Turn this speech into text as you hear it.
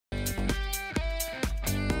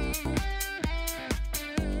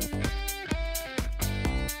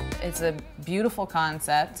It's a beautiful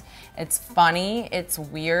concept. It's funny, it's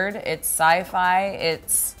weird, it's sci-fi,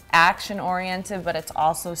 it's action-oriented, but it's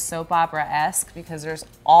also soap opera-esque because there's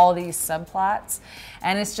all these subplots.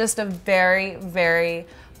 And it's just a very, very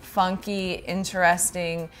funky,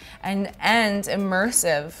 interesting, and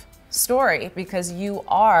immersive story because you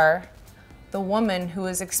are the woman who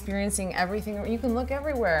is experiencing everything. You can look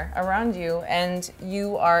everywhere around you and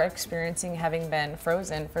you are experiencing having been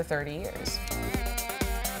frozen for 30 years.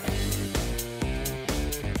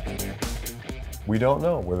 We don't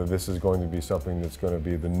know whether this is going to be something that's going to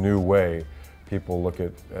be the new way people look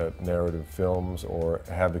at narrative films or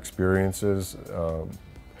have experiences.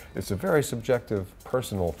 It's a very subjective,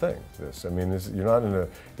 personal thing, this. I mean, you're not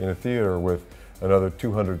in a theater with another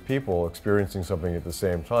 200 people experiencing something at the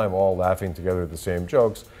same time, all laughing together at the same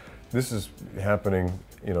jokes. This is happening,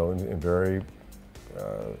 you know, in very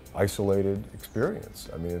isolated experience.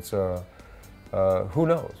 I mean, it's who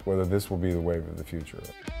knows whether this will be the wave of the future.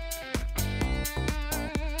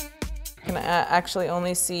 You can actually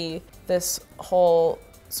only see this whole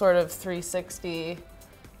sort of 360.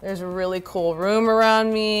 There's a really cool room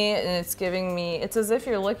around me, and it's giving me, it's as if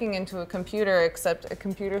you're looking into a computer, except a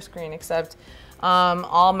computer screen, except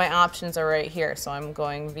all my options are right here. So I'm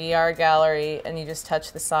going VR gallery, and you just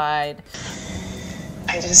touch the side.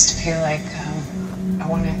 I just feel like I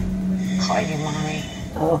want to call you Mommy.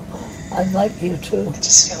 Oh, I'd like you to. It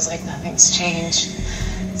just feels like nothing's changed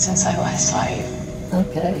since I last saw you.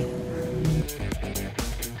 Okay.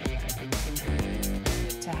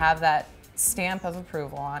 To have that stamp of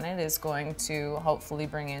approval on it is going to hopefully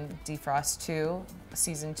bring in Defrost 2,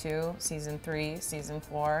 Season 2, Season 3, Season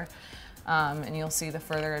 4. And you'll see the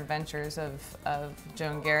further adventures of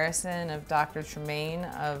Joan Garrison, of Dr. Tremaine,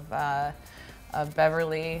 of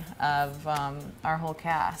Beverly, of our whole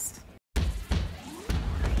cast.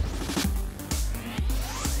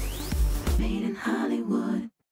 Made in